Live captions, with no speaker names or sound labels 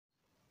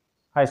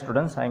Hi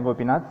students, I am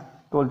Gopinath,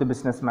 12th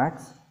Business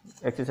Max,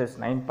 exercise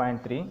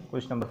 9.3,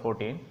 question number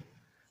 14.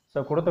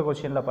 So, கொடுத்த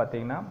questionல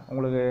பார்த்தீங்கன்னா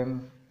உங்களுக்கு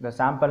the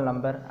sample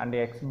number and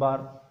x bar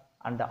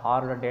and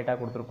r data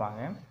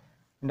கொடுத்திருப்பாங்க.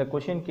 இந்த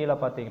question கீழ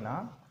பார்த்தீங்கன்னா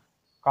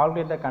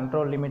calculate the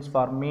control limits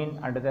for mean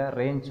and the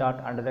range chart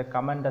and the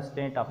command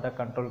state of the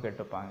control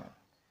கேட்டிருப்பாங்க.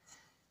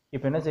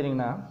 இப்போ என்ன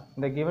செய்றீங்கன்னா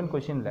இந்த given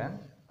questionல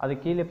அது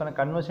கீழே பண்ண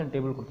conversion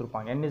table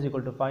கொடுத்திருப்பாங்க. n is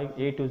equal to 5,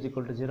 a2 is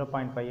equal to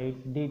 0.58,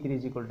 d3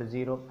 is equal to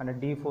 0 and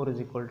d4 is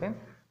equal to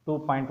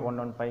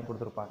 2.115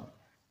 கொடுத்திருப்பாங்க.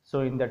 So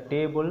இந்த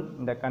டேபிள்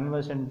இந்த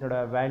கன்வர்ஷனோட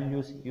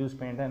வேல்யூஸ் யூஸ்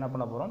பண்ணிட்டு என்ன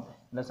பண்ண போகிறோம்,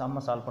 இந்த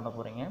சம்மை சால்வ் பண்ண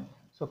போகிறீங்க.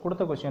 ஸோ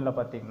கொடுத்த கொஸ்டினில்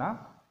பார்த்தீங்கன்னா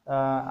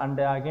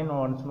அண்ட் அகெயின்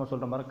ஒன்ஸ் மோர்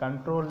சொல்கிற மாதிரி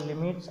control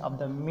limits of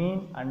the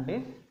mean and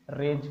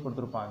range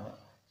கொடுத்துருப்பாங்க.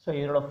 ஸோ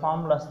இதோட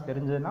ஃபார்முலாஸ்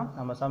தெரிஞ்சதுன்னா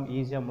நம்ம சம்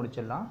ஈஸியாக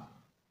முடிச்சிடலாம்.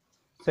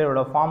 ஸோ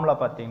இதோட ஃபார்முலா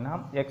பார்த்தீங்கன்னா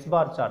எக்ஸ்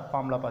பார் சார்ட்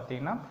ஃபார்முலா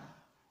பார்த்தீங்கன்னா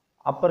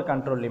upper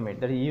control limit,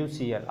 that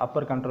UCL,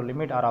 upper control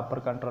limit R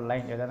upper control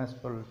line எதான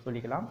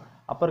சொல்லிக்கலாம்.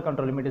 Upper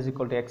control limit is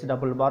equal to X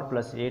double bar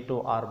plus A to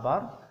R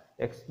bar.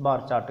 X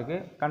bar சார்ட்டுக்கு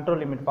control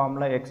limit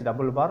formula X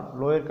double bar,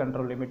 lower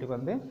control லிமிட்டுக்கு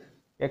வந்து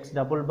X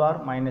double bar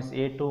minus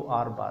A to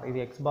R பார்.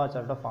 இது X பார்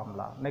சார்ட்டோட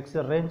formula. Next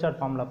range chart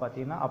formula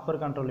பார்த்தீங்கன்னா upper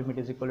control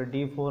limit is equal to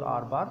D4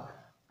 R bar,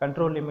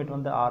 control limit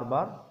வந்து R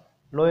பார்,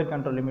 lower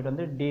control limit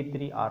வந்து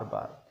D3 R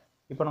பார்.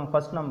 இப்போ நம்ம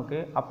first நமக்கு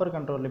upper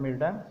control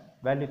லிமிட்டோட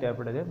value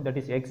தேவைப்படுது, that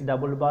is X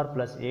double bar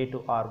plus A to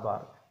R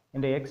பார்.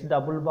 இந்த X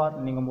double bar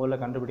நீங்கள் முதல்ல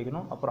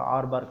கண்டுபிடிக்கணும், அப்புறம்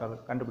ஆர் பார்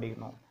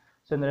கண்டுபிடிக்கணும்.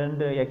 ஸோ இந்த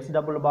ரெண்டு எக்ஸ்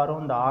டபுள்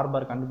பாரும் இந்த ஆர்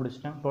பார்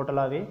கண்டுபிடிச்சிட்டேன்.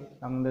 டோட்டலாகவே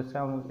நம்ம இந்த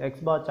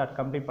எக்ஸ் பார் சார்ட்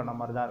கம்ப்ளீட் பண்ண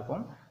மாதிரி தான்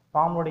இருக்கும்.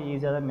 ஃபார்மோட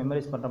ஈஸியாக தான்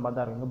மெமரைஸ் பண்ணுற மாதிரி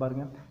தான் இருக்கும். இங்கே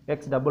பாருங்கள்,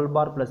 X double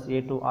bar plus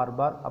A to R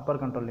bar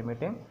upper control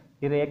limit.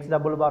 இது எக்ஸ்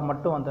டபுள் பார்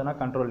மட்டும் வந்ததுன்னா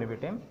கண்ட்ரோல்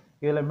லிமிட்டு.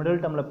 இதில்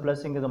மிடில் டேர்மில்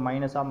ப்ளஸ் இங்கே இது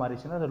மைனஸாக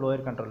மாறிச்சுன்னா அது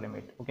லோயர் கண்ட்ரோல்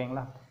லிமிட்.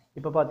 ஓகேங்களா?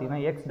 இப்போ பார்த்தீங்கன்னா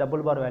எக்ஸ்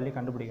டபுள் பார் வேல்யூ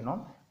கண்டுபிடிக்கணும்.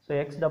 ஸோ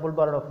எக்ஸ் டபுள்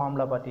பாரோட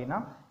ஃபார்முலா பார்த்தீங்கன்னா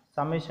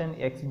summation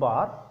X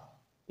bar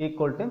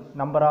equal to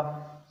number of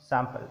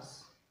samples.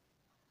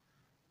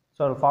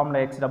 So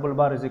formula X double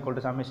bar is equal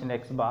to summation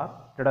X bar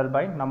divided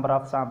by number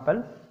of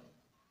sample.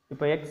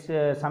 இப்போ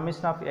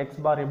summation of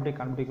X பார் எப்படி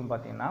கண்டுபிடிக்கும்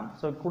பார்த்தீங்கன்னா,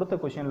 so கொடுத்த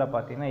கொஷனில்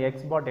பார்த்தீங்கன்னா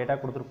X பார் data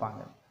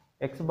கொடுத்துருப்பாங்க.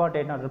 X பார்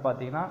data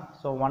பார்த்தீங்கன்னா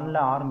so 1ல்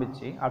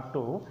ஆரம்பித்து அப்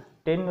டு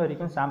 10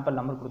 வரைக்கும் சாம்பிள்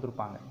நம்பர்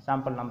கொடுத்துருப்பாங்க.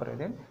 சாம்பிள் நம்பர்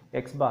இது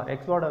எக்ஸ் பார்.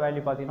 எக்ஸ் பாரோட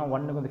வேல்யூ பார்த்தீங்கன்னா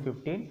 1க்கு வந்து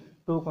 15,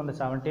 2க்கு வந்து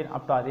 17,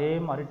 அப் டு அதே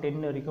மாதிரி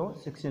 10 வரைக்கும்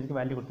 16 வரைக்கும்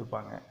வேல்யூ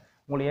கொடுத்துருப்பாங்க.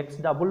 உங்களுக்கு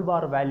எக்ஸ் டபுள்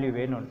பார் வேல்யூ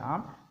வேணும்னா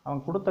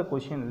அவங்க கொடுத்த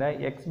கொஷினில்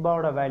எக்ஸ்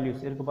பாரோட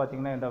வேல்யூஸ் இருக்குது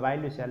பார்த்தீங்கன்னா, இந்த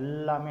வேல்யூஸ்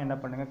எல்லாமே என்ன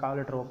பண்ணுங்கள்,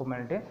 கால்குலேட்டர் ஓப்பன்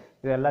பண்ணிவிட்டு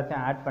இது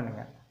எல்லாத்தையும் ஆட்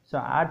பண்ணுங்கள். ஸோ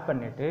ஆட்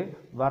பண்ணிவிட்டு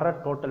வர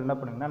டோட்டல் என்ன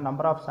பண்ணுங்கன்னா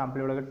நம்பர் ஆஃப்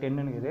சாம்பிள் எவ்வளோ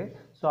 10 இருக்குது.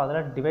 ஸோ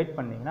அதெல்லாம் டிவைட்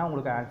பண்ணிங்கன்னா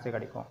உங்களுக்கு ஆன்சர்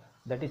கிடைக்கும்.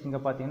 தட் இஸ்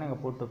இங்கே பார்த்தீங்கன்னா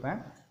இங்கே போட்டுப்பேன்.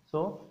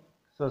 ஸோ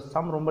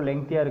சம் ரொம்ப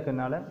லெங்க்த்தியாக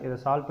இருக்கிறதுனால இதை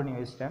சால்வ் பண்ணி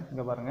வச்சுட்டேன்.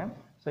 இங்கே பாருங்கள்.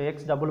 So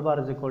X double bar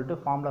is equal to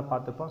formula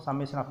பார்த்துப்போம்,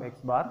 summation of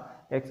X bar.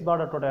 X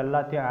பாரோட total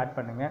எல்லாத்தையும் ஆட்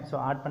பண்ணுங்கள். ஸோ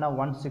ஆட் பண்ணால்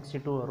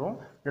 162 வரும்,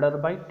 divide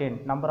by 10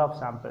 number of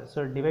sample.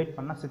 So divide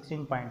பண்ணால்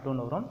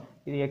 16.2 வரும்.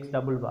 இது எக்ஸ்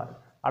டபுள் பார்.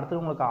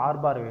 அடுத்தது உங்களுக்கு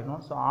ஆர் பார்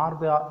வேணும். ஸோ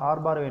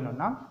ஆர் பார்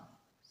வேணும்னா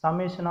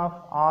summation of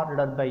R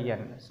divide by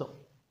N. So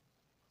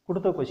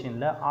கொடுத்த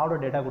கொஷினில் ஆரோட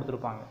டேட்டா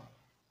கொடுத்துருப்பாங்க.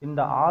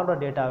 இந்த ஆரோட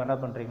டேட்டா என்ன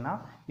பண்ணுறீங்கன்னா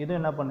இதுவும்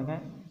என்ன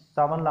பண்ணுங்கள்,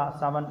 7,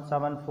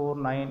 7, 4,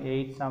 9,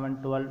 8, 7,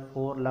 12,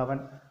 4,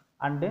 11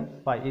 அண்டு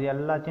 5 இது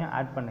எல்லாத்தையும்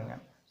ஆட்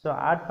பண்ணுங்கள். ஸோ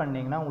ஆட்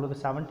பண்ணிங்கன்னா உங்களுக்கு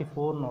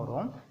 74ன்னு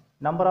வரும்.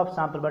 நம்பர் ஆஃப்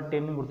சாம்பிள் பை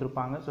 10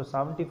 கொடுத்துருப்பாங்க. ஸோ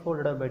 74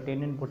 டிவைட் பை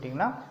 10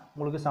 போட்டிங்கன்னா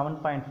உங்களுக்கு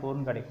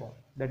 7.4 கிடைக்கும்.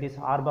 That is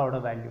R பாரோட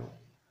value.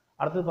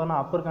 அடுத்தது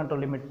பார்த்தீங்கன்னா அப்பர்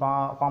கண்ட்ரோல் லிமிட்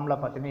ஃபார்முலா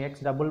பார்த்தீங்கன்னா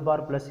X double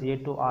bar plus A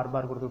to R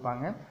பார்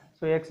கொடுத்துருப்பாங்க.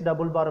 So X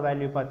double bar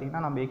value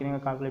பார்த்தீங்கன்னா நம்ம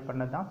ஏற்கனவே கால்குலேட்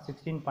பண்ணது தான்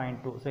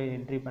 16.2. ஸோ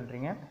என்ட்ரி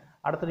பண்ணுறீங்க.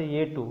 அடுத்தது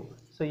A2.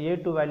 ஸோ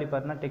A2 வேல்யூ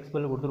பார்த்தீங்கன்னா டெக்ஸ்ட்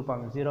புக்கில்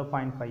கொடுத்துருப்பாங்க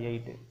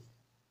 0.58.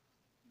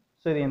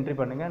 ஸோ இதை என்ட்ரி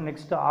பண்ணுங்கள்.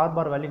 நெக்ஸ்ட்டு ஆர்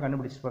பார் வேல்யூ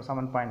கண்டுபிடிச்சிருப்போம்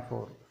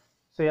 7.4.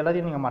 ஸோ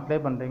எல்லாத்தையும் நீங்கள் அப்ளை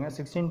பண்ணுறீங்க.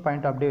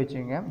 16 அப்படியே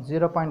வச்சுங்க.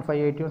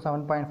 0.58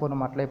 7.4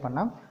 நம்ம அப்ளை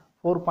பண்ணால்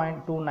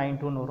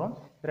 4.292 வரும்.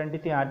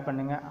 ரெண்டுத்தையும் ஆட்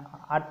பண்ணுங்கள்.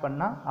 ஆட்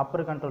பண்ணால்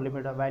அப்பர் கண்ட்ரோல்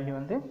லிமிட்டோட வேல்யூ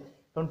வந்து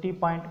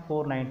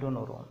 20.492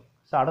 வரும்.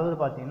 ஸோ அடுத்தது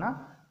பார்த்தீங்கன்னா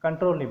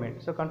control limit.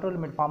 So control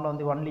limit ஃபார்மில்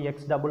வந்து ஒன்லி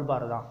எக்ஸ் டபுள்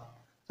பார் தான்.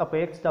 ஸோ அப்போ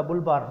எக்ஸ் டபுள்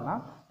பார்னா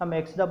நம்ம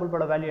எக்ஸ் டபுள்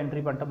பாரோட வேல்யூ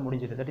என்ட்ரி பண்ணிட்டு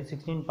முடிஞ்சிடும். That is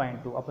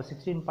 16.2. அப்போ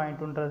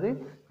 16.2ன்றது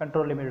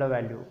கண்ட்ரோல் லிமிட்டோட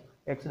வேல்யூ.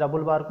 எக்ஸ்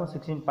டபுள் பாருக்கும்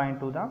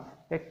 16.2 தான்.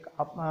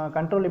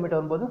 கண்ட்ரோல் லிமிட்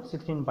வரும்போது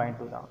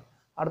 16.2 தான்.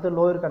 அடுத்து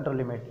lower control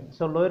limit.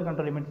 So lower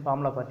control limit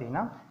formula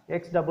பார்த்தீங்கன்னா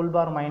X double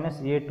bar minus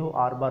A to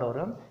R பார்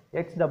வரும்.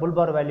 எக்ஸ் டபுள்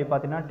பார் வேல்யூ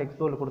பார்த்தீங்கன்னா டெக்ஸ்ட்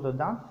புக்கில் கொடுத்தது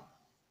தான்.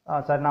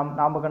 சார்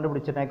நாம்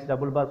கண்டுபிடிச்சோம் எக்ஸ்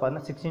டபுள் பார்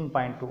பார்த்தீங்கன்னா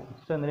 16.2.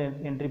 ஸோ இந்த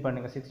என்ட்ரி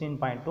பண்ணுங்கள்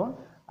 16.2.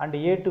 அண்ட்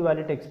A2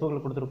 வேல்யூ டெக்ஸ்ட்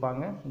புக்கில்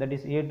கொடுத்துருப்பாங்க. தட்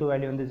இஸ் A2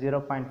 வேல்யூ வந்து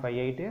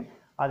 0.58.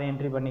 அதை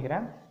என்ட்ரி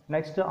பண்ணிக்கிறேன்.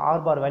 நெக்ஸ்ட்டு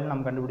ஆர் பார் வேல்யூ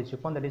நம்ம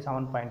கண்டுபிடிச்சிப்போம். That is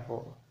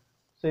 7.4.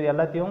 ஸோ இது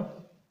எல்லாத்தையும்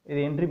இது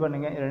என்ட்ரி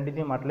பண்ணுங்கள்.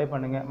 ரெண்டுத்தையும் அப்ளை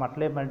பண்ணுங்கள்.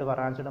 அப்ளை பண்ணிட்டு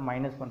வர ஆன்சரை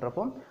மைனஸ்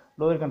பண்ணுறப்போ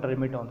லோயர் கண்ட்ரோல்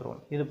லிமிட் வந்துடும்.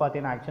 இது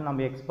பார்த்தீங்கன்னா ஆக்சுவலி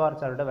நம்ம எக்ஸ் பார்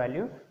சார்ட்டோட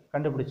வேல்யூ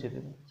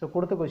கண்டுபிடிச்சது. ஸோ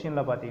கொடுத்த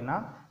கொஷினில் பார்த்தீங்கன்னா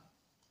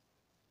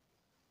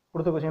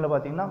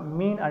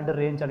மீன் and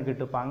range chart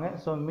கேட்டுப்பாங்க.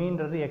 So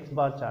மீன்றது X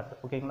bar chart.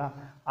 ஓகேங்களா?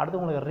 அடுத்து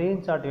உங்களுக்கு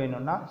ரேஞ்ச் சார்ட்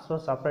வேணும்னா ஸோ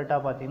செப்பரேட்டாக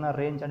பார்த்தீங்கன்னா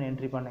ரேஞ்ச் அண்ட்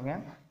என்ட்ரி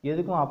பண்ணுங்கள்.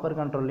 எதுக்கும் upper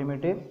control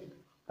limit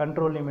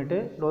control limit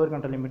lower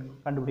control limit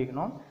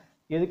கண்டுபிடிக்கணும்.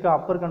 எதுக்கு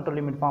அப்பர் கண்ட்ரோல்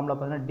லிமிட் ஃபார்மில்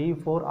பார்த்தீங்கன்னா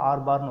D4 R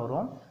பார்னு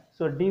வரும்.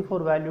 ஸோ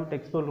D4 வேல்யூ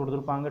டெக்ஸ்ட் புக்கில்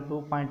கொடுத்துருப்பாங்க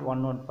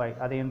 2.115,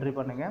 அதை என்ட்ரி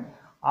பண்ணுங்கள்.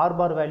 R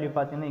பார் வேல்யூ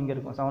பார்த்தீங்கன்னா இங்கே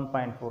இருக்கும்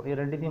 7.4. இது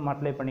ரெண்டுத்தையும்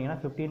மல்டிப்ளை பண்ணிங்கன்னா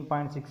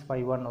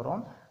 15.651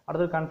 வரும்.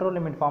 அடுத்து கண்ட்ரோல்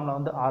லிமிட் ஃபார்மில்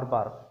வந்து R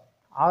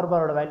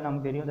பாரோட வேல்யூ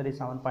நமக்கு தெரியும், that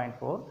is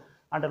 7.4.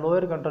 And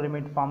lower control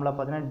limit ஃபார்மில்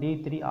பார்த்தீங்கன்னா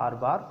D3 R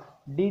பார்.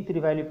 D3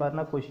 வேல்யூ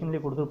பார்த்தீங்கன்னா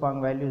கொஷின்லேயே கொடுத்துருப்பாங்க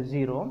வேல்யூ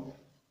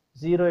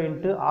 0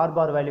 இன்ட்டு ஆர்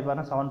பார் வேல்யூ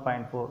பாருங்கள்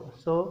 7.4.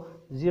 ஸோ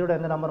ஜீரோட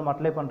எந்த நம்பர்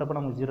மல்டிப்ளை பண்ணுறப்போ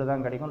நமக்கு 0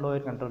 தான் கிடைக்கும்,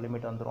 லோயர் கண்ட்ரோல்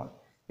லிமிட் வந்துடும்.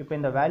 இப்போ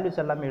இந்த வேல்யூஸ்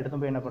எல்லாமே எடுத்து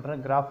போய் என்ன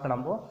பண்ணுறேன், கிராஃப்க்கு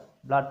நம்ம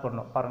பிளாட்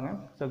பண்ணணும் பாருங்கள்.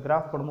 ஸோ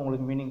கிராஃப் பண்ணும்போது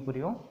உங்களுக்கு மீனிங்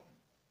புரியும்.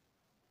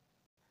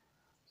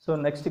 ஸோ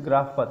நெக்ஸ்ட்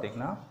கிராஃப்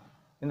பார்த்தீங்கன்னா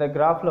இந்த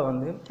கிராஃபில்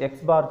வந்து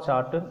எக்ஸ் பார்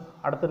சார்ட்டு,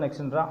 அடுத்து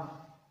நெக்ஸ்ட்ன்றா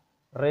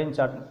ரேஞ்ச்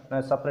சார்ட்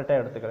நான்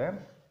செப்பரேட்டாக எடுத்துக்கிறேன்.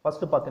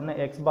 ஃபஸ்ட்டு பார்த்தீங்கன்னா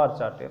எக்ஸ் பார்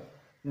சார்ட்டு.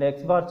 இந்த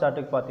எக்ஸ் பார்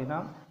சார்ட்டுக்கு பார்த்தீங்கன்னா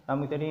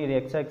நமக்கு தெரியும் இது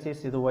எக்ஸ்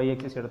ஆக்சிஸ், இது ஒய்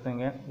ஆக்சிஸ்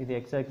எடுத்துங்க. இது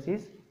எக்ஸ்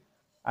ஆக்சிஸ்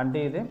அண்டு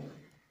இது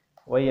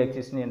ஒய்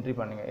ஆக்சிஸ்னு என்ட்ரி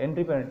பண்ணுங்கள்.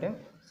 என்ட்ரி பண்ணிவிட்டு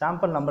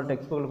சாம்பிள் நம்பர்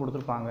டெக்ஸ்ட் புக்கில்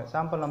கொடுத்துருப்பாங்க.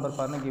 சாம்பிள் நம்பர்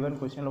பாருங்கள், கிவன்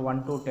கொஷினில் 1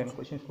 to 10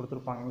 கொஷின்ஸ்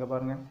கொடுத்துருப்பாங்க. இங்கே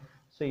பாருங்கள்.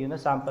 ஸோ இது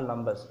சாம்பிள்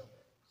நம்பர்ஸ்.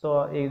 ஸோ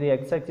இது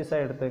எக்ஸ்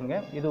ஆக்சிஸாக எடுத்துங்க,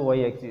 இது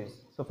Y axis.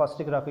 So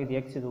first graph இது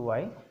எக்ஸ், இது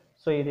ஒய்.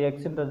 ஸோ இது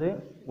எக்ஸ்ன்றது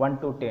 1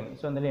 to 10.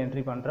 ஸோ இதில்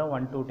என்ட்ரி பண்ணுறேன்,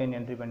 1 to 10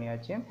 என்ட்ரி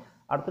பண்ணியாச்சு.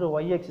 அடுத்தது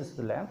ஒய்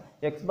ஆக்சிஸில்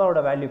எக்ஸ் பாரோட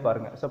வேல்யூ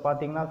பாருங்கள். ஸோ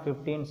பார்த்தீங்கன்னா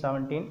 15,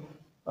 17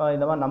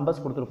 இந்த மாதிரி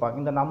நம்பர்ஸ் கொடுத்துருப்பாங்க.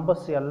 இந்த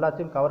நம்பர்ஸ்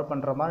எல்லாத்தையும் கவர்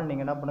பண்ணுற மாதிரி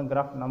நீங்கள் என்ன பண்ணுங்க,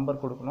 கிராஃப்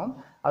நம்பர் கொடுக்கணும்.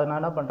 அது நான்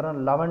என்ன பண்ணுறேன்,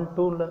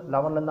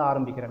 11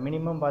 ஆரம்பிக்கிறேன்.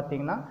 மினிமம்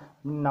பார்த்தீங்கன்னா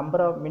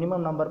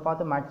மினிமம் நம்பர்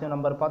பார்த்து மேக்ஸிமம்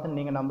நம்பர் பார்த்து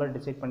நீங்கள் நம்பர்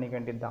டிசைட் பண்ணிக்க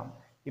வேண்டியது தான்.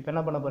 இப்போ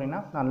என்ன பண்ண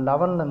போகிறீங்கன்னா நான்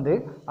 11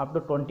 அப் டு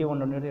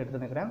 21 யூனிட்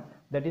எடுத்துக்கிறேன்.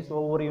 தட் இஸ்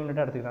ஒவ்வொரு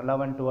யூனிட்டாக எடுத்துக்கிறேன்.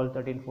 11, 12,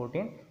 13,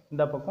 14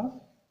 இந்த பக்கம்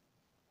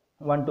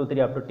 1, 2,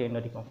 3 அப் டு 10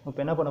 வரைக்கும்.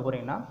 இப்போ என்ன பண்ண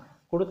போகிறீங்கன்னா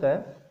கொடுத்த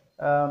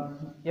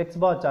எக்ஸ்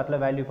பார்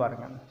சார்ட்டில் வேல்யூ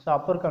பாருங்கள். ஸோ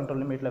அப்பர்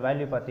கண்ட்ரோல் லிமிட்டில்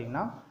வேல்யூ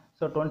பார்த்தீங்கன்னா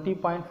ஸோ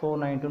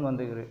 20.492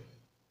 வந்துருக்கு.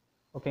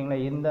 ஓகேங்களா.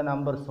 இந்த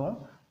நம்பர்ஸும்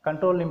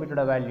கண்ட்ரோல்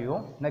லிமிட்டோட வேல்யூ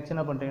நெக்ஸ்ட்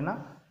என்ன பண்ணுறீங்கன்னா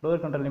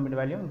lower control limit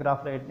value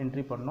கிராஃபில்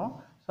entry பண்ணணும்.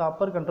 So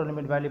upper control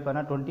limit value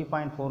பார்த்தா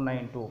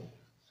 20.492.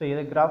 ஸோ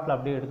இதை கிராஃபில்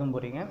அப்படியே எடுத்துன்னு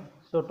போகிறீங்க.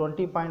 So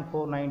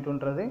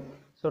 20.492ன்றது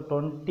so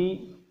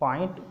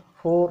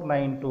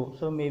 20.492.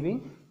 ஸோ மேபி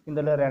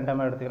இதில்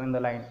ரேண்டமாக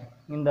எடுத்துக்கிறேன்.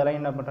 இந்த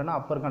லைன் என்ன பண்ணுறேன்னா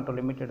அப்பர் கண்ட்ரோல்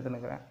லிமிட்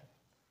எடுத்துனுக்கிறேன்.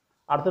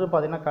 அடுத்தது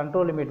பார்த்தீங்கன்னா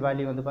கண்ட்ரோல் லிமிட்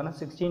வேல்யூ வந்து பார்த்தீங்கன்னா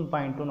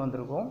 16.2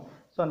 வந்திருக்கும்.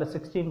 ஸோ அந்த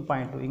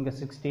 16.2 இங்கே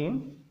 16,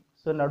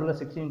 ஸோ நடுவில்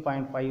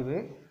 16.5.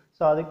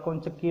 ஸோ அதுக்கு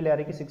கொஞ்சம் கீழே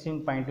இறக்கி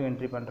 16.2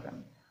 என்ட்ரி பண்ணுறேன்.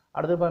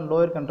 அடுத்து பார்த்தா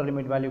லோயர் கண்ட்ரோல்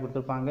லிமிட் வேல்யூ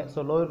கொடுத்துருப்பாங்க. So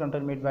lower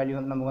control limit value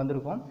வந்து நமக்கு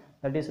வந்திருக்கும்,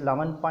 தட் இஸ்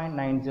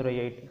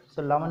 11.908. ஸோ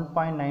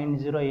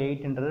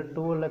 11.908ன்றது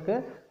 12க்கு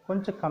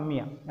கொஞ்சம்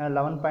கம்மியாக, ஏன்னா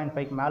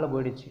 11.5க்கு மேலே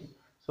போயிடுச்சு.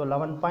 ஸோ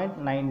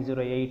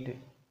 11.908.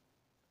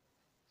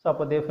 ஸோ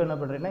அப்போ தேஃபர் என்ன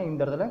பண்ணுறீங்கன்னா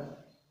இந்த இடத்துல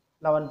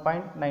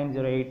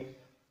 11.908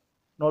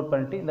 நோட்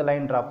பண்ணிட்டு இந்த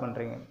லைன் ட்ராப்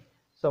பண்ணுறீங்க.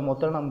 ஸோ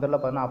மொத்தம் நம்ம இதில்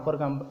பார்த்தீங்கன்னா upper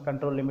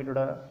control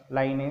லிமிட்டோட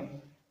line,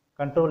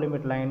 control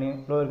limit line,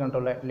 lower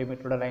control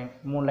லிமிட்டோட line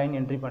 3 line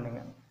entry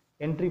பண்ணுங்கள்.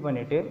 என்ட்ரி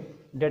பண்ணிவிட்டு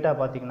டேட்டா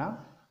பார்த்தீங்கன்னா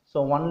ஸோ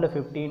 1ல்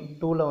 15,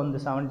 2ல் வந்து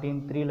 17,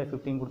 3ல்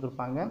 15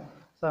 கொடுத்துருப்பாங்க.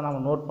 ஸோ நம்ம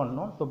நோட்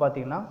பண்ணணும். இப்போ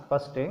பார்த்தீங்கன்னா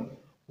ஃபஸ்ட்டு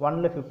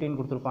 1ல் 15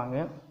 கொடுத்துருப்பாங்க.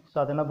 ஸோ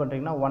அது என்ன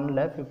பண்ணுறீங்கன்னா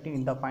 1ல் 15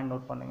 இந்த பாயிண்ட்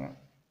நோட் பண்ணுங்கள்.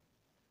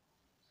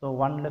 ஸோ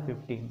 1ல்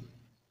 15.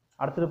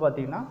 அடுத்தது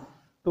பார்த்தீங்கன்னா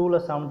 2ல்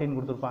 17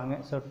 கொடுத்துருப்பாங்க.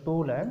 ஸோ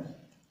 2ல்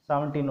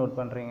 17 நோட்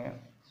பண்ணுறீங்க.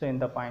 ஸோ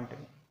இந்த பாயிண்ட்டு.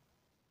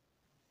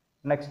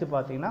 நெக்ஸ்ட்டு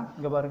பார்த்தீங்கன்னா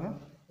இங்கே பாருங்கள்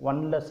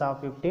 1ல்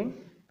 15,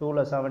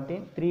 2ல்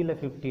 17, 3ல்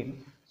 15.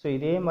 ஸோ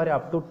இதே மாதிரி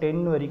அப் டு 10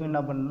 வரைக்கும்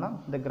என்ன பண்ணணும்னா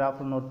இந்த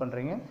கிராஃபில் நோட்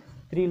பண்ணுறீங்க.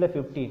 3ல்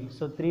 15.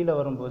 ஸோ 3ல்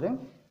வரும்போது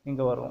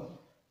இங்கே வரும்.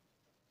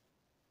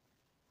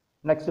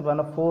 நெக்ஸ்ட்டு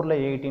பார்த்தீங்கன்னா 4ல்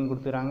 18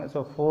 கொடுத்துறாங்க. ஸோ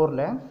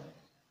 4ல்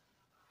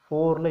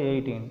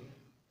 18.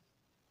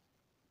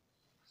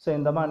 ஸோ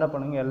இந்த மாதிரி என்ன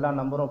பண்ணுங்க, எல்லா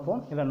நம்பரும்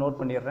இப்போது இதில் நோட்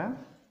பண்ணிடுறேன்.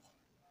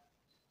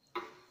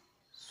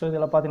 ஸோ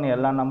இதில் பார்த்தீங்கன்னா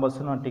எல்லா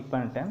நம்பர்ஸும் நான் டிக்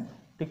பண்ணிட்டேன்.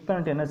 டிக்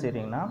பண்ணிட்டு என்ன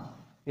செய்கிறீங்கன்னா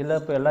இதில்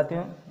இப்போ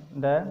எல்லாத்தையும்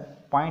இந்த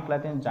பாயிண்ட்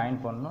எல்லாத்தையும் ஜாயின்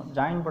பண்ணணும்.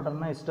 ஜாயின்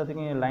பண்ணுறதுனா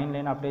இஷ்டத்துக்கு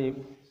லைன் அப்படியே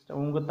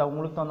உங்களுக்கு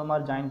தகுந்த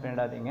மாதிரி ஜாயின்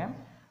பண்ணிடாதீங்க.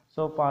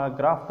 ஸோ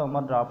கிராஃப் தகுந்த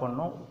மாதிரி ட்ரா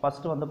பண்ணணும்.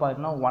 ஃபஸ்ட்டு வந்து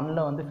பார்த்தீங்கன்னா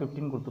 1ல் வந்து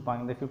 15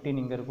 கொடுத்துப்பாங்க. இந்த 15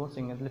 இங்கே இருக்கும். ஸோ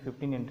இங்கே இதில்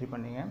 15 என்ட்ரி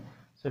பண்ணிங்க.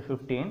 ஸோ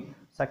 15.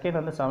 செகண்ட்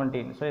வந்து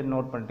 17. ஸோ இது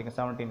நோட் பண்ணிட்டீங்க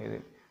 17 இது.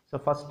 ஸோ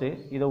ஃபஸ்ட்டு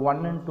இது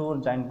 1 and 2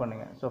 ஜாயின்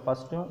பண்ணுங்கள். ஸோ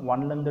ஃபஸ்ட்டு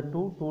 1லேருந்து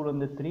 2,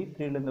 2லேருந்து 3,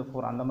 3லேருந்து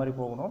 4 அந்த மாதிரி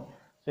போகணும்.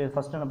 ஸோ இது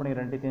ஃபஸ்ட்டு என்ன பண்ணி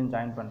ரெண்டுத்தையும்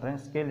ஜாயின் பண்ணுறேன்.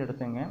 ஸ்கேல்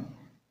எடுத்துங்க.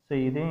 ஸோ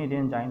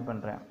இதையும் ஜாயின்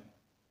பண்ணுறேன்.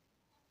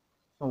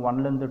 ஸோ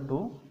 1லேருந்து 2.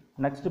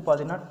 நெக்ஸ்ட்டு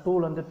பார்த்தீங்கன்னா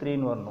 2லேருந்து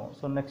 3ன்னு வரணும்.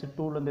 So next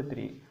 2லேருந்து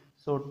 3.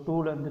 ஸோ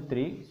 2லேருந்து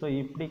 3. ஸோ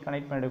இப்படி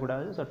கனெக்ட்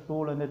பண்ணிடக்கூடாது. ஸோ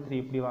 2லேருந்து 3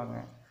 இப்படி வாங்க.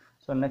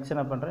 ஸோ நெக்ஸ்ட்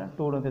என்ன பண்ணுறேன்,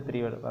 2லேருந்து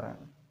 3 எடுக்கிறேன்.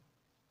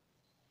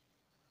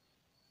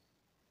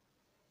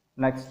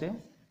 நெக்ஸ்ட்டு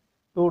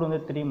 2லேருந்து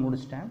 3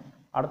 முடிச்சிட்டேன்.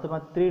 அடுத்து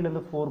மாதிரி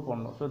 3லேருந்து 4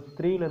 போடணும். ஸோ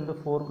 3லேருந்து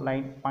 4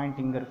 லைன்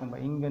பாயிண்ட் இங்கே இருக்கும்.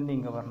 இங்கேருந்து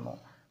இங்கே வரணும்.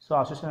 ஸோ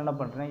அசோசியேஷன் என்ன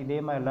பண்ணுறேன், இதே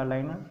மாதிரி எல்லா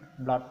லைனும்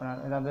பிளாட் பண்ண,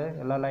 அதாவது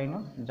எல்லா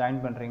லைனும்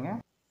ஜாயின் பண்ணுறீங்க.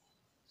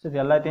 ஸோ இது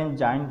எல்லாத்தையும்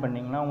ஜாயின்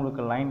பண்ணிங்கன்னா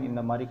உங்களுக்கு லைன்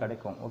இந்த மாதிரி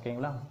கிடைக்கும்.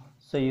 ஓகேங்களா.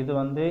 ஸோ இது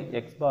வந்து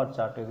எக்ஸ் பார்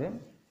சார்ட்.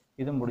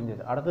 இது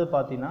முடிஞ்சது. அடுத்தது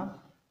பார்த்தீங்கன்னா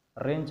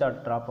ரேஞ்ச் சார்ட்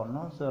ட்ரா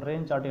பண்ணணும். ஸோ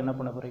ரேஞ்ச் சார்ட் என்ன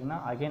பண்ண போகிறீங்கன்னா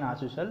again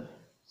as usual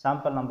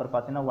sample number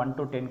பார்த்தீங்கன்னா 1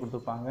 to 10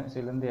 கொடுத்துருப்பாங்க. ஸோ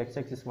இதுலேருந்து x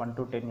axis 1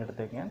 to 10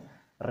 எடுத்துங்க.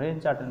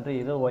 ரேஞ்ச் சார்ட்ன்ற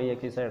இது y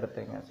axis-ஆக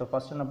எடுத்துங்க. ஸோ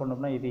ஃபஸ்ட் என்ன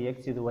பண்ணோம்னா இது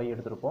x இது y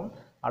எடுத்திருப்போம்.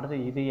 அடுத்து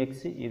இது x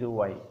இது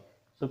y.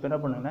 ஸோ இப்போ என்ன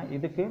பண்ணுங்கன்னா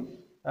இதுக்கு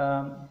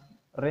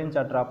ரேஞ்ச்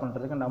சார்ட் ட்ரா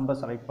பண்ணுறதுக்கு நம்பர்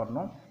செலக்ட்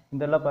பண்ணணும்.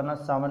 இதெல்லாம்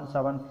பார்த்தீங்கன்னா 7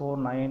 7 4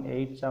 9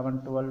 8 7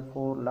 12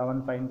 4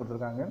 11 5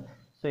 கொடுத்துருக்காங்க.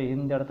 ஸோ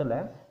இந்த இடத்துல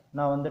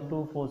நான் வந்து 2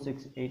 4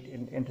 6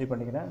 8 என்ட்ரி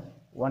பண்ணிக்கிறேன்.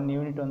 1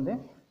 யூனிட் வந்து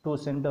 2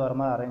 சென்ட் வர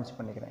மாதிரி அரேஞ்ச்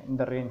பண்ணிக்கிறேன்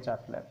இந்த ரேஞ்ச்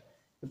சார்ட்டில்.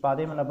 இப்போ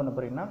அதே மாதிரி என்ன பண்ண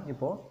போகிறீங்கன்னா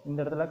இப்போது இந்த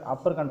இடத்துல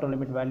அப்பர் கண்ட்ரோல்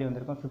லிமிட் வேல்யூ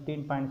வந்திருக்கும்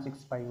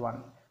 15.651.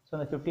 ஸோ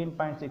அந்த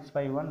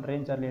 15.651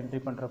 ரேஞ்ச் சார்ட்டில்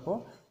என்ட்ரி பண்ணுறப்போ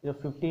இது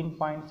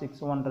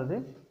 15.61ன்றது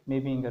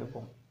மேபி இங்கே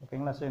இருக்கும்.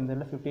 ஓகேங்களா? ஸோ இந்த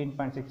இதில்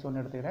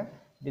 15.61 எடுத்துக்கிறேன்.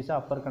 It is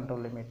upper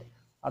control limit.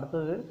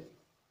 அடுத்தது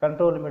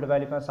control limit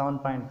value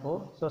 7.4.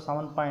 So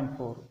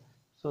 7.4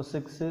 so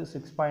 6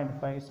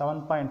 6.5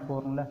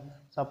 7.4ல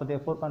so அப்போ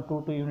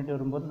 4.22 யூனிட்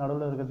வரும்போது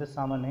நடுவில் இருக்கிறது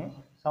 7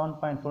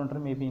 7.4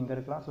 மேபி இங்கே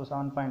இருக்கலாம். ஸோ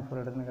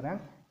 7.4 எடுத்துக்கிறேன்.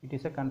 It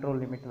is a control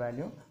limit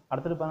value.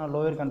 அடுத்தது பார்த்தீங்கன்னா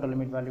லோயர் கண்ட்ரோல்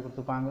லிமிட் வேல்யூ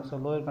கொடுத்துருப்பாங்க. So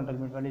lower control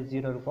limit value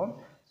 0 இருக்கும்.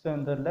 ஸோ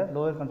இந்த இதில்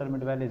லோயர் கண்ட்ரோல்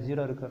லிமிட் வேல்யூ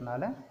 0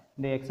 இருக்கிறதுனால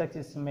இந்த எக்ஸ்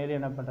ஆக்சிஸ் மேலே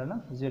என்ன பண்ணுறேன்னா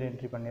 0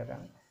 என்ட்ரி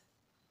பண்ணிடுறேன்.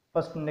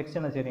 ஃபஸ்ட் நெக்ஸ்ட்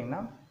என்ன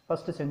செய்றீங்கன்னா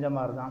ஃபஸ்ட்டு செஞ்ச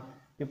மாதிரி தான்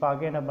இப்போ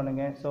அங்கே என்ன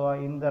பண்ணுங்கள். ஸோ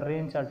இந்த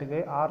ரேஞ்ச் சார்ட்டுக்கு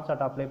ஆர்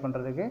சார்ட் அப்ளை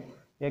பண்ணுறதுக்கு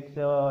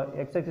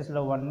எக்ஸ்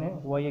ஆக்சிஸில் 1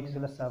 ஒய்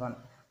ஆக்சிஸில் 7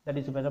 தட்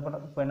இஸ் இப்போ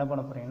என்ன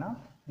பண்ண போகிறீங்கன்னா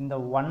இந்த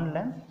 1ல்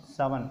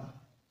 7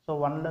 ஸோ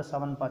 1ல்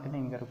 7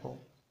 பார்த்தீங்கன்னா இங்கே இருக்கும்.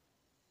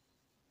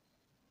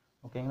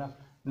 ஓகேங்களா?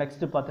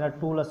 நெக்ஸ்ட்டு பார்த்தீங்கன்னா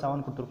 2ல்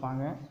 7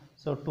 கொடுத்துருப்பாங்க.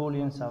 ஸோ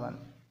 2லேயும் 7.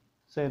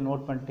 ஸோ இது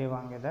நோட் பண்ணிட்டே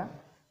வாங்க இதை.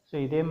 ஸோ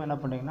இதே மாதிரி என்ன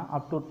பண்ணுறீங்கன்னா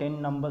அப் டு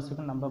 10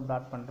 நம்பர்ஸுக்கு நம்பர்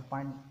பிளாட் பண்ணுற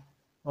பாயிண்ட்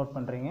நோட்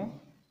பண்ணுறீங்க.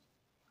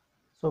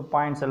 ஸோ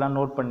பாயிண்ட்ஸ் எல்லாம்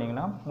நோட்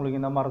பண்ணிங்கன்னா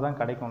உங்களுக்கு இந்த மாதிரி தான்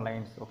கிடைக்கும்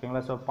லைன்ஸ்.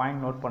 ஓகேங்களா? ஸோ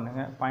பாயிண்ட் நோட்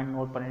பண்ணுங்கள். பாயிண்ட்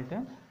நோட் பண்ணிவிட்டு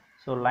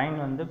ஸோ லைன்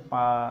வந்து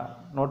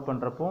நோட்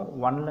பண்ணுறப்போ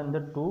 1லேருந்து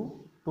 2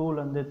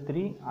 2லேருந்து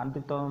 3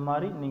 அதுக்கு தகுந்த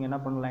மாதிரி நீங்கள் என்ன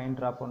பண்ணணும் லைன்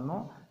ட்ரா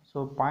பண்ணணும். ஸோ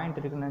பாயிண்ட்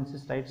இருக்குன்னு நினச்சி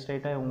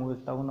ஸ்ட்ரைட்டாக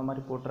உங்களுக்கு தகுந்த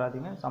மாதிரி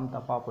போட்டுறாதீங்க. சம்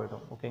தப்பாக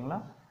போய்டும். ஓகேங்களா?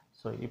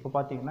 ஸோ இப்போ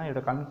பார்த்தீங்கன்னா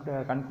இதோட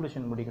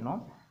கன்க்ளூஷன்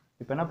முடிக்கணும்.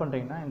 இப்போ என்ன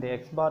பண்ணுறீங்கன்னா இந்த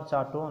எக்ஸ் பார்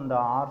சார்ட்டும் இந்த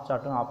ஆர்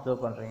சார்ட்டும்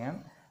அப்சர்வ் பண்ணுறீங்க.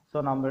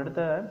 ஸோ நம்ம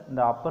எடுத்த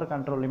இந்த அப்பர்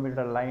கண்ட்ரோல் லிமிட்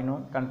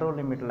லைனும் கண்ட்ரோல்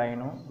லிமிட்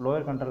லைனும்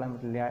லோயர் கண்ட்ரோல்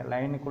லிமிட்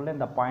லைனுக்குள்ளே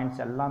இந்த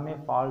பாயிண்ட்ஸ் எல்லாமே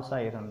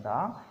ஃபால்ஸாக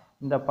இருந்தால்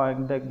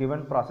இந்த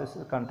கிவன் ப்ராசஸ்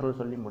கண்ட்ரோல்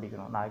சொல்லி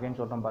முடிக்கணும். நான் அகைன்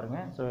சொல்கிறேன்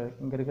பாருங்கள். ஸோ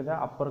இங்கே இருக்கிற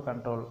upper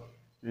control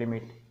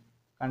limit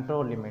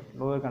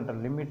lower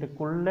control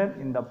லிமிட்டுக்குள்ளே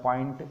இந்த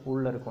பாயிண்ட்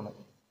உள்ளே இருக்கணும்.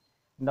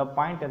 இந்த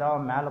பாயிண்ட்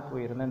ஏதாவது மேலே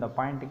போயிருந்தால் இந்த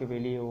பாயிண்ட்டுக்கு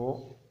வெளியவோ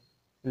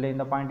இல்லை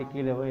இந்த பாயிண்ட்டு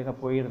கீழேவோ இதை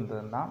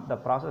போயிருந்ததுன்னா இந்த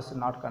ப்ராசஸ்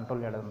நாட்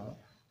கண்ட்ரோல் எழுதணும்.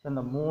 ஸோ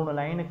இந்த 3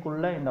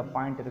 லைனுக்குள்ளே இந்த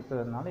பாயிண்ட்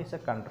இருக்கிறதுனால it's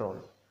a control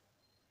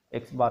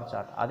X bar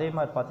chart. அதே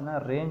மாதிரி பார்த்தீங்கன்னா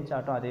ரேஞ்ச்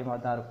சார்ட்டும் அதே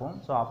மாதிரி தான் இருக்கும்.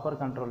 So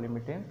upper control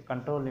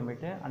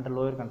limit and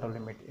lower control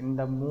limit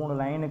இந்த 3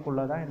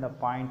 லைனுக்குள்ளே தான் இந்த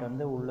பாயிண்ட்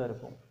வந்து உள்ளே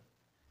இருக்கும்.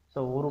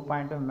 ஸோ ஒரு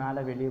பாயிண்ட்டும்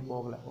மேலே வெளியே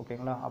போகலை.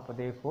 ஓகேங்களா? அப்போ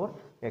தேர்ஃபோர்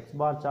எக்ஸ்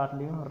பார்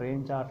சார்ட்லேயும்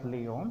ரேஞ்ச்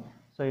சார்ட்லேயும்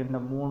ஸோ இந்த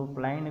 3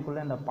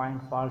 லைனுக்குள்ளே இந்த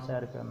பாயிண்ட் ஃபால்ஸாக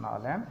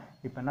இருக்கிறதுனால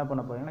இப்போ என்ன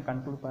பண்ண போகிறீங்கன்னா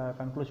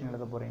கன்க்ளூஷன்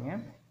எழுத போகிறீங்க.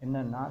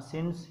 என்னென்னா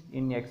since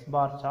in X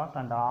bar chart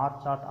and R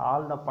chart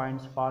all the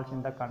points falls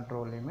in the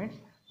control limits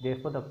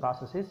therefore the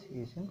process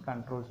is in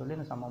control சொல்லி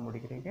இந்த சம்ம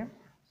முடிக்கிறீங்க.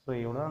 ஸோ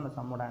இவ்வளோ அந்த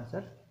சம்மோட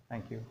ஆன்சர்.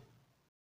 தேங்க்யூ.